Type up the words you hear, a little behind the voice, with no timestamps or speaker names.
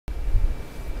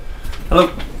Hello,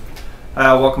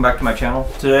 welcome back to my channel.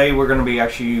 Today we're going to be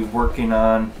actually working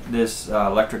on this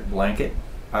electric blanket.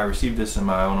 I received this in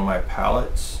one of my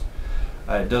pallets.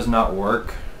 It does not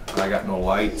work. I got no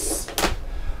lights.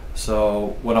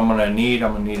 So what I'm going to need a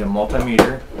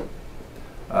multimeter,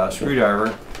 a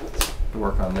screwdriver to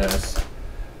work on this.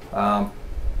 I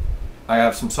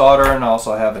have some solder, and I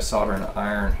also have a soldering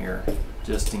iron here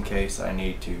just in case I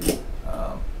need to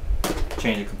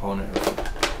change a component,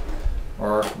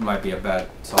 or it might be a bad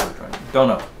solder joint. Don't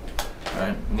know.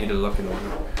 I need to look it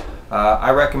over.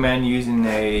 I recommend using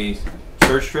a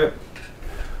surge strip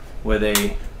with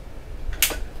a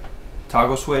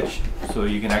toggle switch, so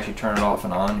you can actually turn it off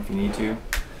and on if you need to,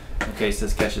 in case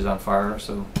this catches on fire.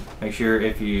 So make sure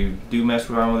if you do mess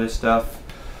around with this stuff,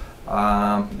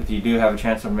 if you do have a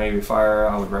chance of maybe fire,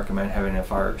 I would recommend having a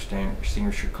fire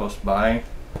extinguisher close by.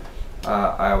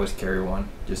 I always carry one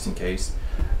just in case.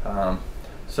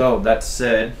 So that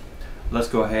said, let's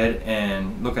go ahead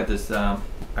and look at this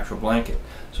actual blanket.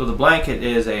 So the blanket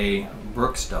is a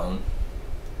Brookstone,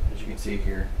 as you can see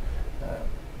here,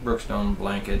 Brookstone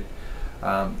blanket.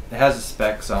 It has the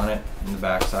specs on it in the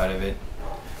back side of it.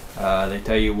 They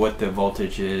tell you what the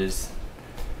voltage is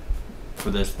for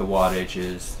this, the wattage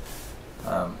is.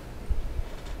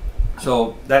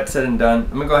 So that said and done,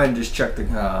 I'm gonna go ahead and just check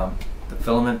the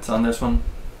filaments on this one,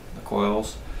 the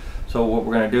coils. So what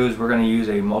we're going to do is we're going to use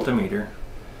a multimeter.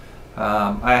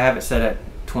 I have it set at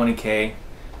 20K.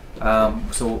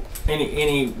 So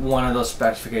any one of those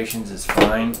specifications is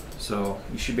fine. So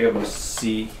you should be able to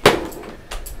see.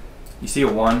 You see a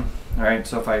 1, all right?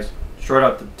 So if I short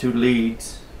out the 2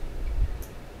 leads,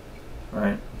 all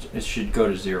right, it should go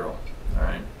to 0, all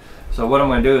right? So what I'm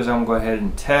going to do is I'm going to go ahead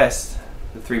and test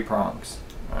the 3 prongs,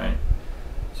 all right?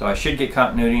 So I should get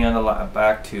continuity on the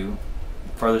back 2,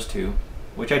 farthest 2,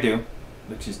 which I do,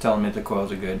 which is telling me that the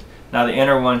coils are good. Now the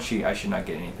inner one, I should not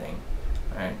get anything,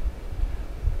 all right?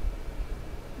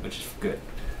 Which is good.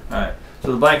 All right,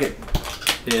 so the blanket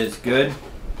is good.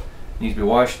 Needs to be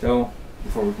washed though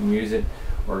before we can use it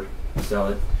or sell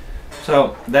it.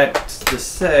 So that's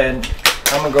just said,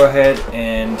 I'm gonna go ahead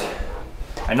and,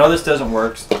 I know this doesn't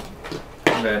work,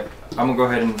 but I'm gonna go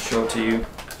ahead and show it to you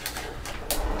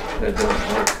that it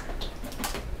doesn't work.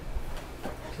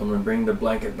 So I'm gonna bring the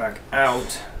blanket back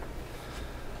out,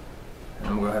 and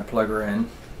I'm gonna go ahead and plug her in.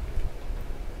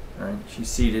 All right, she's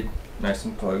seated, nice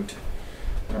and plugged.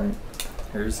 All right,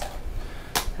 here's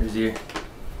the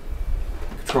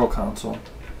control console.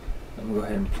 I'm gonna go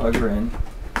ahead and plug her in,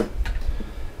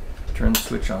 turn the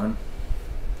switch on,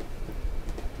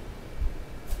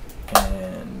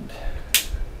 and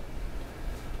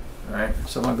all right,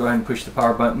 so I'm gonna go ahead and push the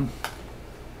power button.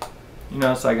 You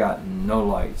notice I got no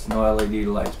lights, no LED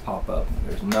lights pop up.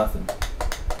 There's nothing.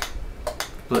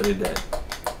 Completely dead.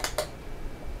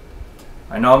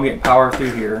 I know I'm getting power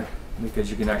through here because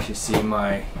you can actually see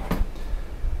my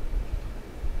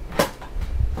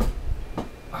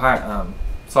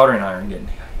soldering iron getting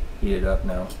heated up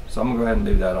now. So I'm gonna go ahead and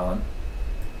leave that on.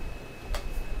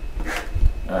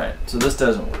 Alright, so this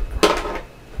doesn't work.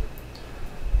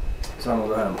 So I'm gonna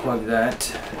go ahead and plug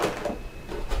that.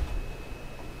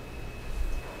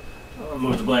 I'll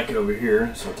move the blanket over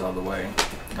here so it's out of the way.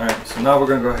 Alright, so now we're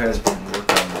going to go ahead and work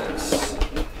on this.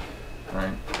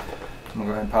 Alright, I'm going to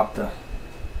go ahead and pop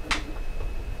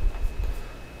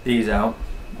these out.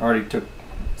 I already took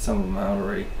some of them out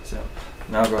already. So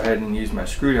now I'll go ahead and use my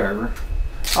screwdriver.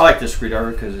 I like this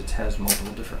screwdriver because it has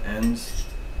multiple different ends.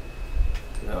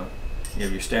 So you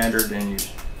have your standard and your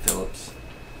Phillips.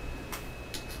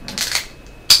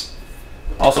 Right.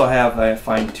 Also have a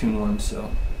fine-tuned one, so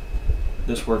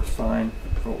this works fine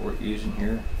for what we're using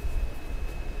here.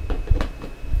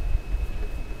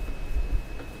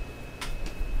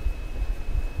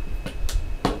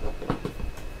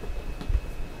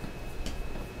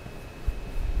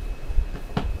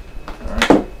 Alright,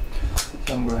 so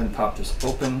I'm going to go ahead and pop this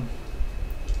open,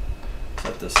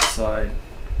 set this aside,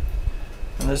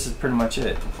 and this is pretty much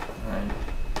it.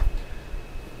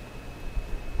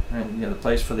 Alright, you have the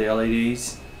place for the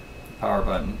LEDs, power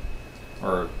button,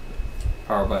 or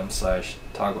power button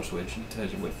 / toggle switch. It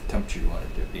tells you what temperature you want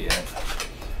it to be at.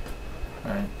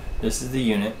 Alright, this is the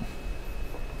unit.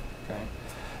 Okay,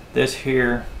 this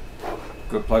here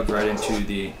plugs right into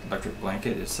the electric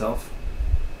blanket itself.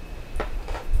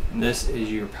 And this is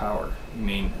your power. You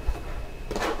mean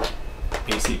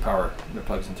AC power that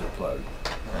plugs into the plug.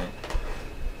 Alright,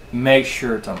 make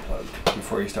sure it's unplugged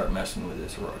before you start messing with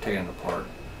this or taking it apart,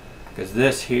 because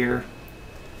this here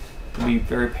can be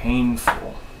very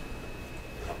painful.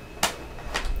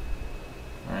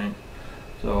 Alright,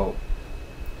 so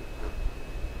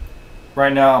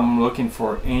right now I'm looking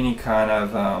for any kind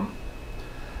of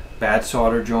bad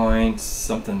solder joints,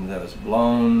 something that was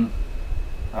blown.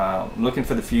 I'm looking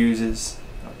for the fuses.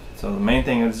 So the main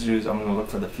thing I'm going to do is I'm going to look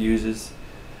for the fuses.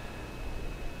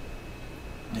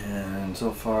 And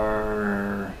so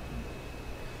far,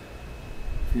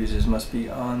 fuses must be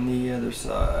on the other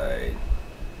side.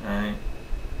 Alright.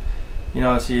 You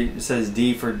know, see, it says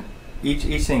D for each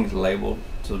thing's labeled.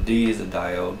 So D is a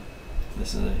diode.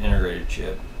 This is an integrated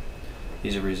chip.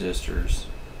 These are resistors.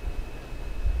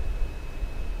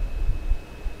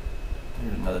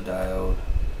 Here's another diode.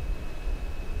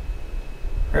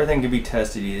 Everything can be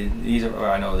tested. These are,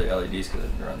 I know the LEDs because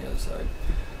they're on the other side.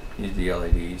 These are the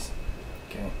LEDs.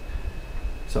 Okay.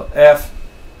 So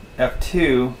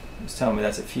F2 is telling me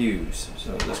that's a fuse.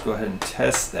 So let's go ahead and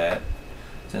test that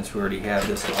since we already have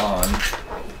this on.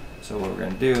 So what we're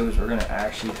going to do is we're going to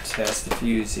actually test the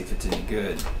fuse, see if it's any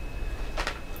good.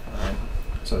 Alright.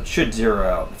 So it should zero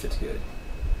out if it's good.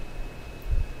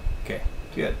 Okay,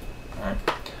 good. Alright.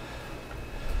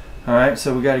 Alright,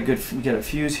 so we got a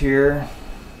fuse here.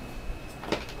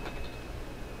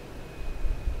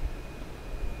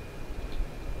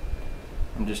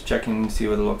 I'm just checking to see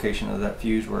where the location of that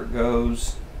fuse, where it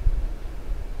goes.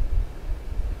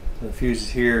 So the fuse is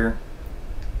here.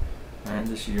 Alright,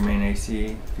 this is your main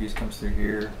AC. Fuse comes through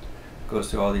here, goes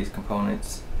to all these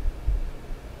components.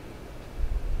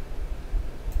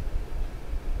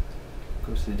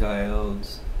 Goes to the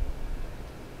diodes.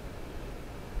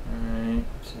 Alright,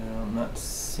 so I'm not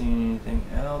seeing anything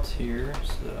else here,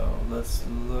 so let's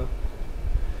look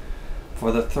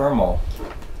for the thermal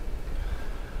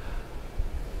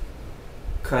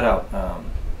cutout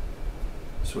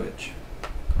switch.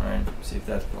 Alright, see if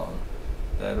that's blown.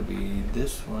 That'll be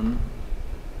this one.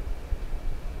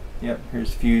 Yep,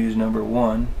 here's fuse number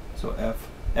 1. So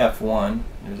F1.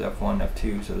 There's F1,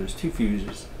 F2. So there's 2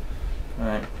 fuses.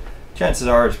 Alright. Chances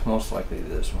are it's most likely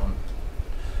this one.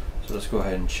 So let's go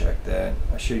ahead and check that.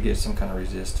 I should get some kind of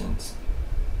resistance.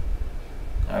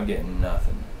 I'm getting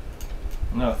nothing.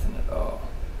 Nothing at all.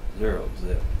 Zero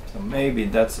zip. So maybe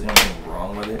that's anything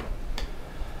wrong with it.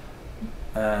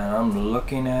 And I'm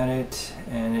looking at it,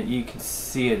 and you can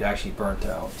see it actually burnt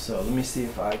out. So let me see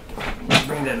if I can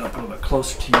bring that up a little bit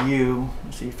closer to you.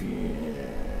 Let's see if you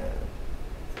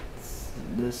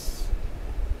this,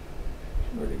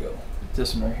 where'd it go?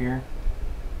 This one right here.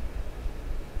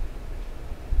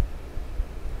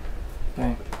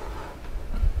 Okay.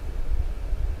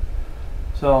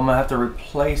 So I'm gonna have to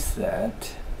replace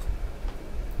that.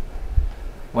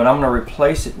 What I'm gonna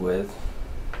replace it with,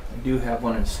 I do have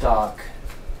one in stock,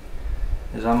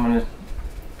 is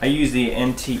I use the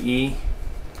NTE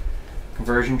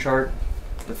conversion chart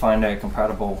to find a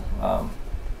compatible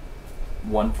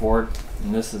one for it,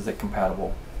 and this is the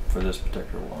compatible for this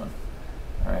particular one.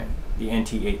 All right, the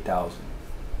NT8000.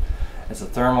 It's a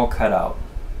thermal cutout.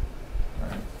 All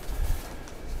right.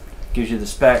 Gives you the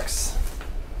specs.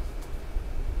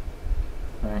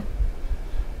 All right.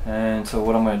 And so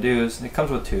what I'm going to do is, it comes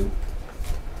with 2.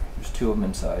 There's 2 of them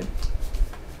inside.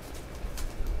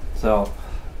 So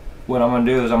what I'm going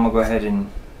to do is I'm going to go ahead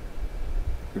and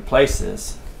replace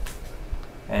this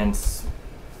and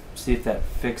see if that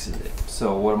fixes it.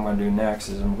 So what I'm going to do next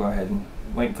is I'm going to go ahead and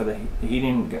wait for the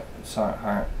heating. The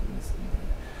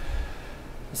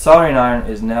soldering iron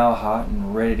is now hot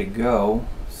and ready to go.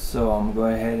 So I'm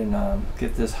going to go ahead and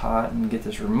get this hot and get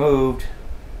this removed.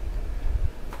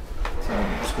 So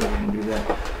let's go ahead and do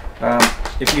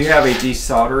that. If you have a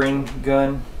desoldering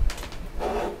gun,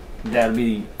 that would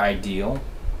be ideal.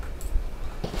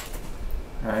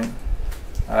 Alright.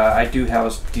 I do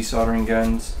have desoldering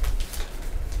guns.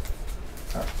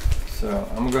 So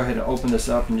I'm going to go ahead and open this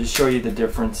up and just show you the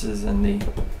differences in the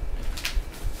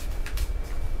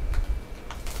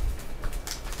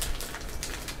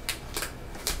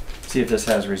see if this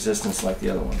has resistance like the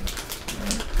other one.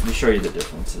 Right. Let me show you the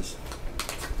differences.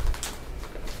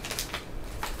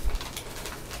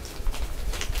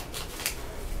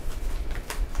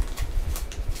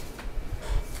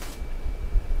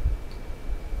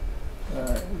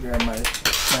 Grab my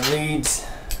leads,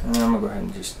 and I'm gonna go ahead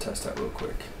and just test that real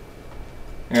quick.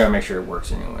 I gotta make sure it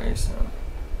works anyway. So,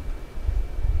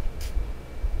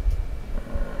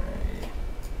 alright.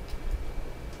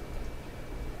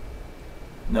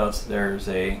 Notice there's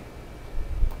a.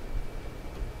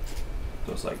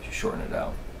 Looks like you shorten it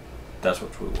out. That's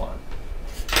what we want.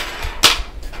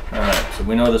 Alright, so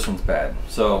we know this one's bad.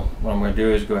 So what I'm gonna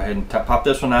do is go ahead and pop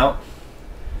this one out,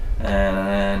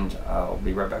 and I'll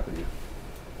be right back with you.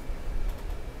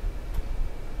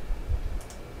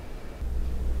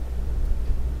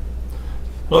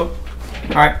 Hello.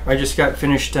 Alright, I just got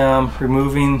finished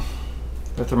removing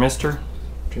the thermistor,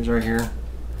 which is right here.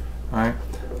 Alright,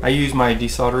 I use my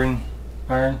desoldering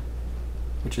iron,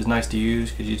 which is nice to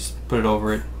use because you just put it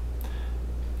over it,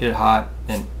 get it hot,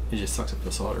 and it just sucks up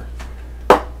the solder.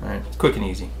 Alright, quick and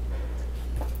easy.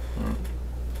 Right.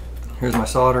 Here's my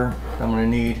solder that I'm going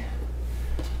to need.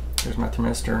 Here's my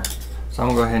thermistor. So I'm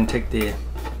going to go ahead and take the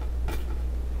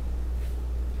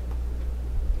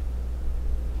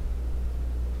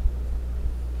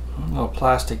little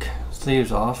plastic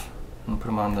sleeves off and put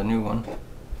them on the new one.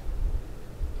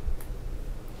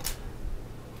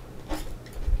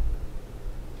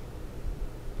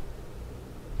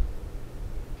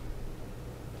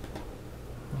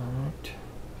 Alright,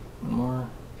 one more.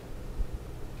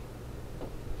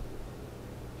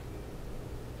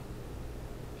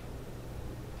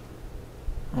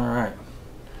 Alright,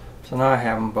 so now I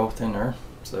have them both in there.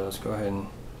 So let's go ahead and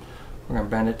we're going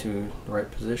to bend it to the right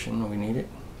position when we need it.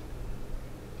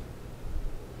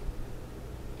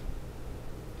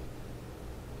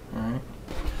 Alright,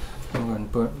 I'm going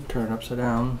to turn it upside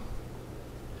down.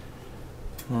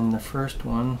 And the first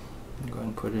one, I'm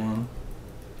going to put it in.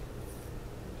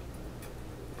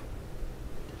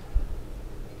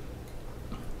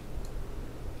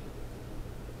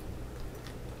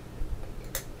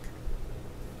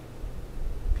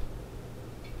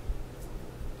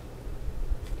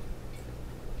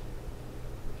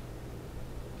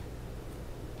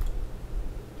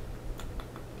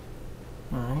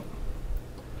 Alright,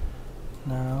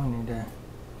 now I need to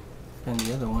bend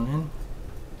the other one in.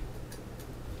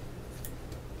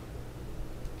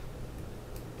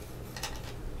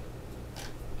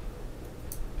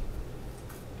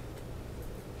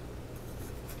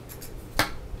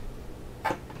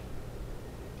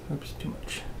 Oops, too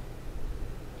much.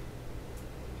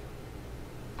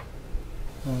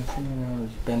 Okay, now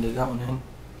just bend it down in,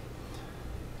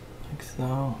 like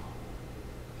so.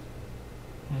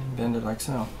 And bend it like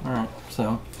so. Alright,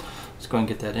 so let's go and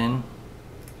get that in.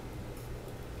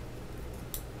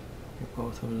 Get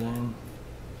both of them in.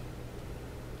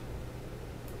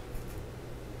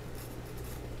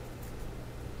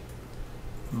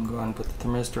 I'm going to put the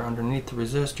thermistor underneath the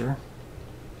resistor.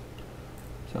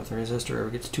 So if the resistor ever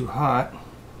gets too hot,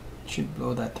 it should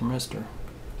blow that thermistor.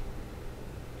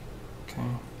 Okay.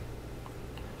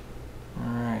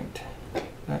 Alright,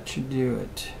 that should do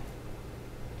it.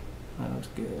 That was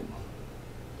good.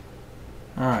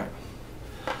 Alright.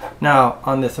 Now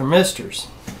on the thermistors,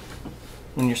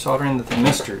 when you're soldering the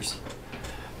thermistors,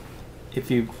 if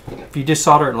you just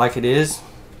solder it like it is,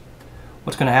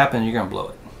 what's going to happen? You're going to blow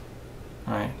it.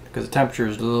 Alright, because the temperature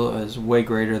is way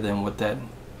greater than what that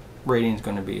rating is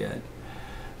going to be at.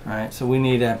 Alright, so we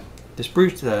need to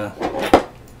spruce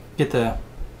get the.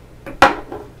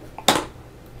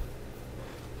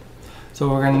 So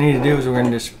what we're going to need to do is we're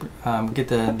going to just get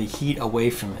the heat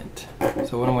away from it.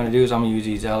 So what I'm going to do is I'm going to use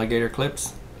these alligator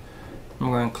clips.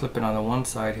 I'm going to clip it on the one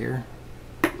side here.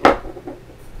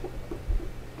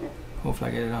 Hopefully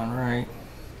I get it on right.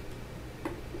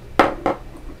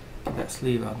 Get that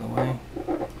sleeve out of the way.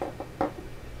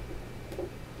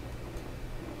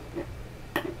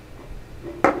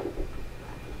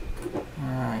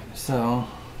 Alright, so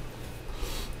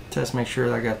test, make sure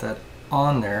that I got that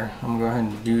on there. I'm going to go ahead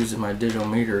and use my digital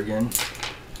meter again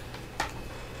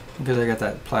because I got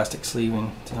that plastic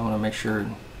sleeving, so I want to make sure.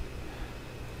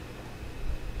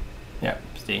 Yeah,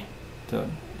 see, so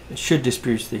it should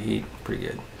disperse the heat pretty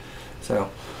good.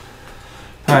 So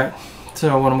alright,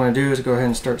 so what I'm going to do is go ahead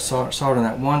and start soldering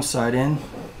that one side in.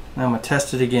 Now I'm going to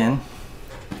test it again,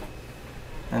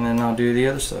 and then I'll do the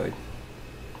other side.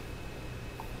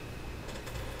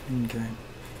 Okay.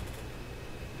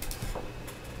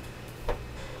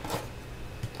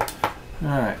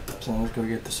 Alright, so let's go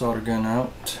get the solder gun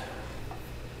out.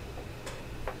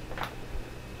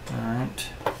 Alright.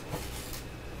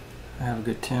 I have a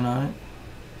good tin on it.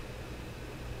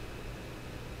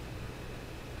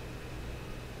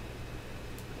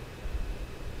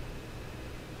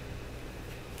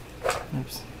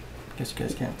 Oops. Guess you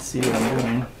guys can't see what I'm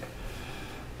doing.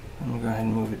 I'm going to go ahead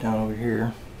and move it down over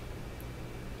here.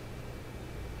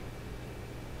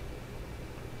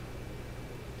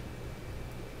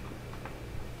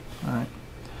 Alright,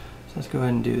 so let's go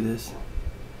ahead and do this.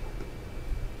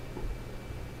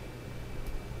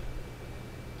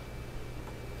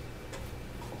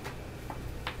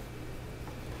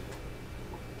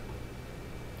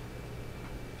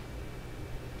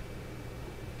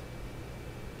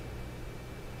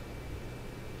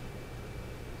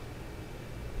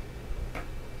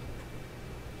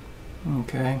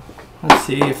 Okay, let's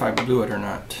see if I blew it or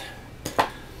not.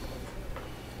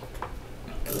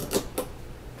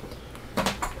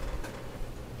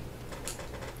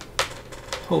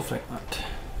 Hopefully not.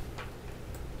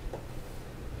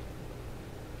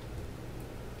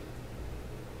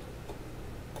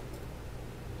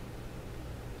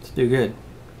 Let's do good.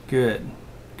 Good.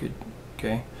 Good.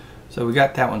 Okay. So we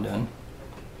got that one done.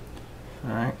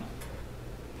 Alright.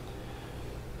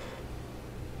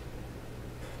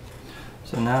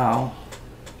 So now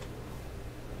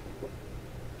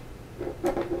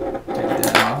take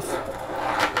that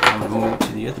off. I'm going to move it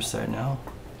to the other side now.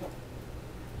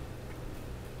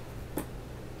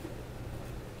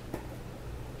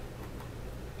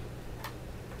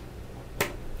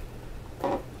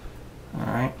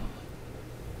 Alright.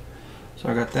 So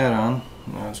I got that on.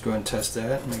 Now let's go ahead and test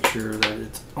that. Make sure that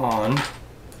it's on.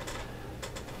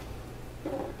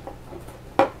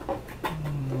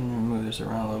 Move this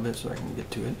around a little bit so I can get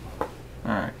to it.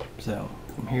 Alright, so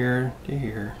from here to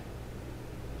here,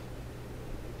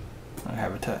 I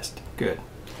have a test. Good.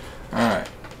 Alright.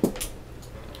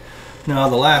 Now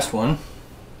the last one.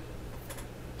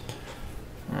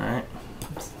 Alright.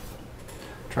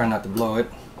 Try not to blow it,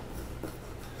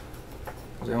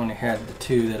 because I only had the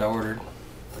 2 that I ordered.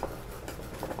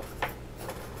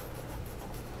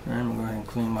 And I'm going to go ahead and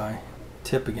clean my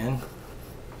tip again.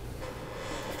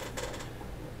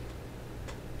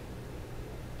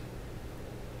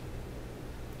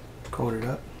 Coat it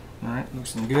up. Alright,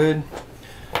 looking good.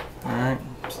 Alright,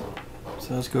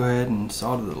 so let's go ahead and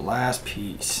solder the last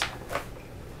piece.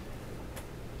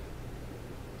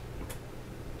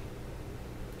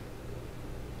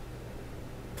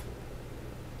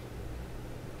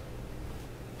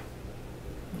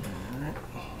 Alright,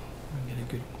 get a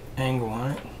good angle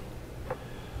on it.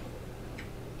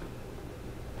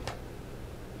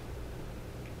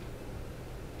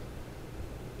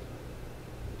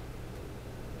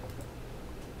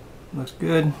 Looks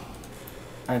good.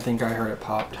 I think I heard it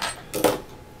popped.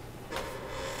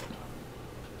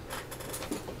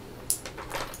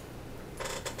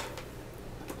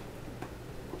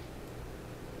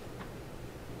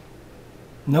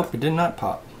 Nope, it did not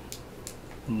pop.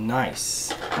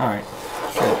 Nice. Alright.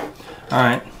 Good.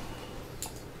 Alright.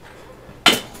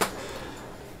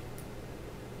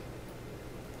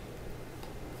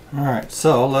 Alright,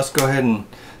 so let's go ahead and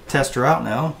test her out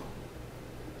now.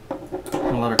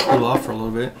 I'll let her cool off for a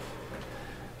little bit,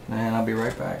 and I'll be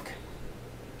right back.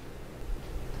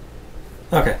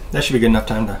 Okay, that should be good enough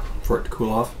time for it to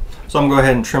cool off. So I'm going to go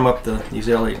ahead and trim up these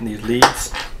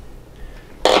leads.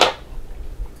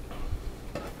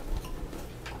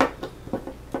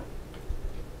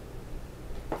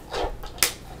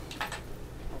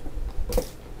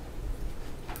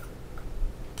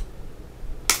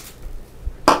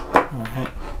 Alright.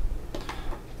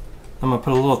 I'm going to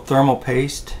put a little thermal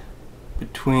paste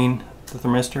between the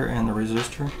thermistor and the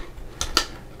resistor.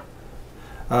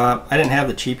 I didn't have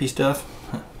the cheapy stuff.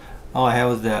 All I had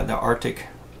was the Arctic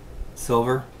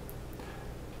Silver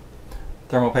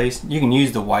thermal paste. You can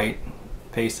use the white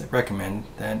paste. I recommend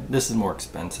that. This is more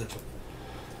expensive,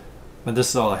 but this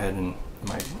is all I had in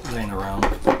my laying around.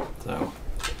 So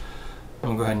I'm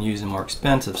gonna go ahead and use the more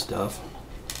expensive stuff.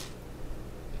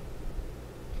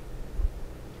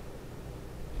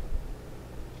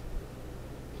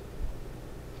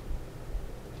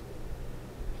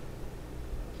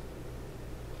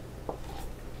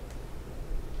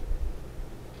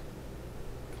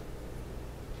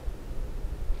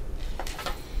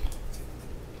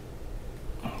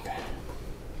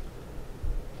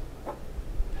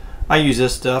 I use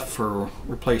this stuff for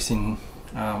replacing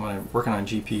when I'm working on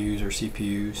GPUs or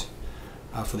CPUs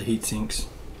for the heat sinks.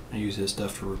 I use this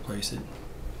stuff to replace it.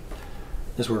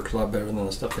 This works a lot better than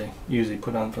the stuff they usually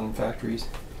put on from the factories.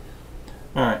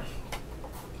 Alright,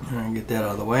 I'm going to get that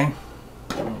out of the way.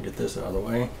 I'm going to get this out of the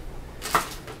way.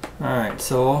 Alright,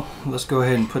 so let's go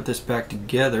ahead and put this back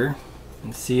together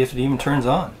and see if it even turns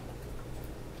on.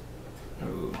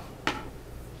 Ooh.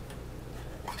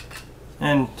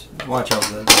 And watch out,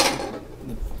 the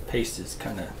paste is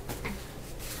kind of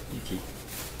icky.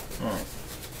 Alright.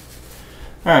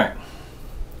 Alright.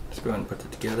 Let's go ahead and put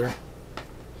it together.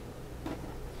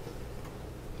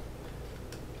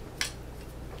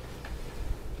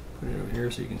 Put it over here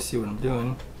so you can see what I'm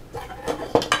doing.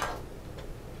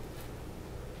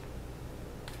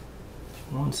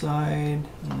 One side,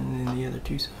 and then the other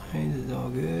 2 sides is all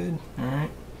good.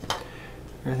 Alright.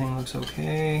 Everything looks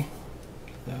okay.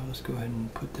 So let's go ahead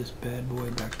and put this bad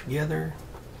boy back together.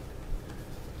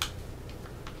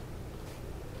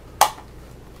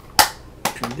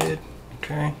 Which we did.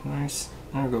 Okay, nice.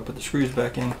 Now we'll go put the screws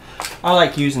back in. I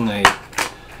like using the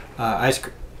ice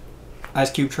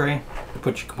cube tray to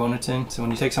put your components in. So when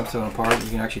you take something apart,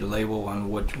 you can actually label on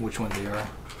which ones they are.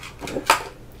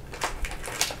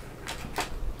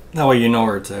 That way you know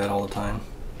where it's at all the time.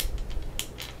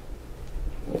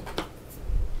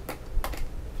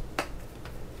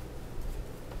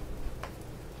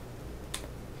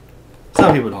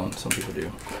 Some people don't, some people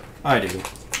do. I do. You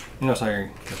notice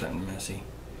I got that messy.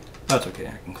 That's okay,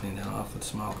 I can clean that off with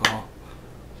some alcohol.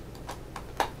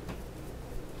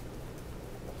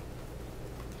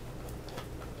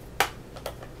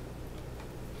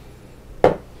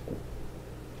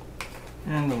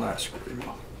 And the last screw.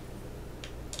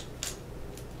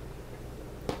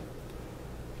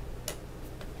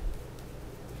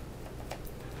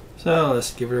 So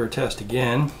let's give her a test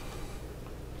again.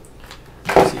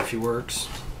 See if she works.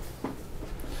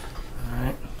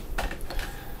 Alright.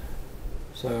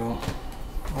 So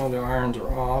all the irons are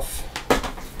off.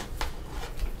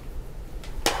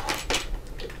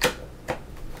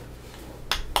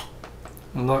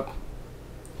 And look,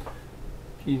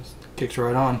 she kicks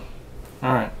right on.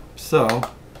 Alright, so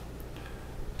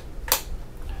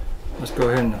let's go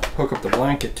ahead and hook up the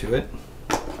blanket to it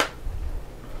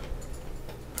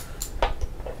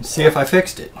and see if I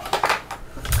fixed it.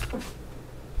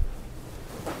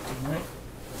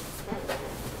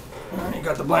 Alright,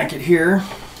 got the blanket here.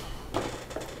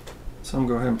 So I'm going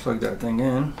to go ahead and plug that thing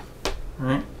in.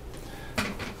 Alright,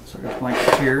 so I got the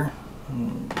blanket here.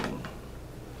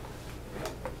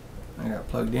 I got it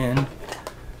plugged in.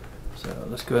 So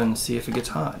let's go ahead and see if it gets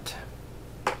hot.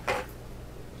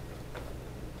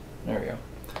 There we go.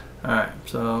 Alright,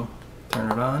 so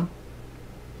turn it on.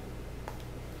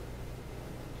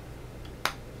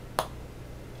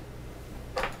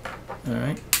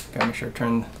 Alright, gotta make sure I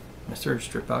turn my surge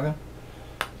strip on.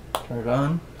 Turn it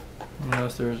on. You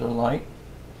notice there's a light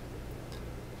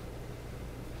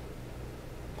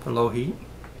for low heat.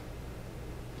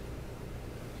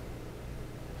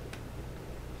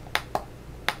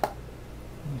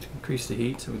 Let's increase the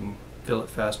heat so we can fill it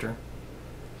faster.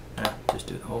 Just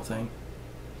do the whole thing.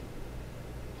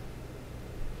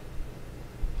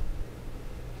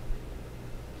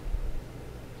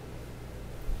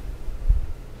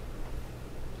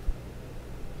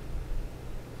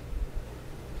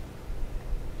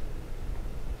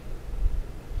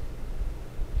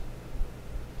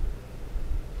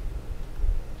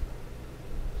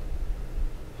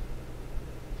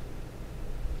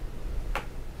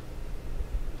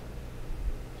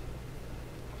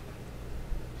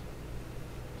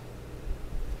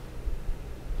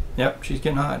 Yep, she's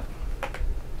getting hot.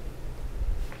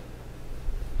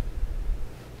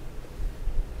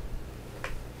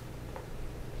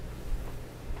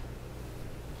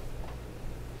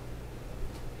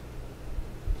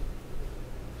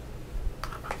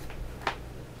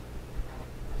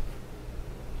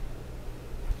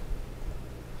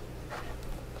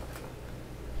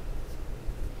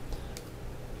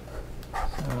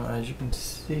 So as you can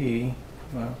see,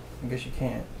 well, I guess you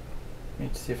can't. Let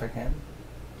me see if I can.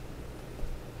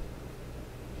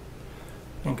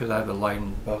 Because I have the light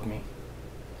above me,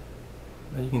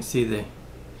 but you can see it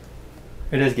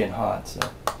is getting hot. So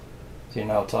see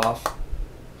now it's off.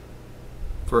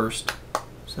 First,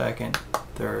 second,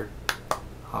 third,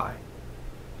 high.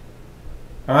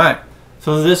 All right,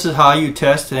 so this is how you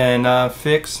test and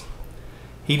fix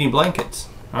heating blankets.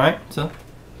 All right, so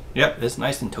yep, it's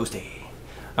nice and toasty.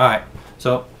 All right,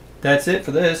 so that's it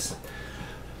for this.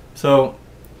 So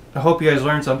I hope you guys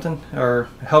learned something or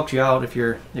helped you out if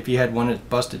you had one that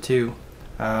busted too.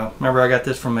 Remember, I got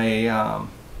this from a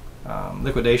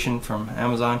liquidation from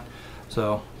Amazon.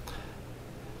 So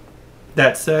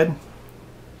that said,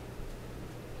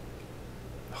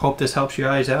 hope this helps you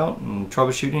guys out in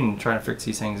troubleshooting and trying to fix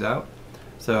these things out.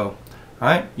 So, all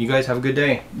right, you guys have a good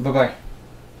day. Bye bye.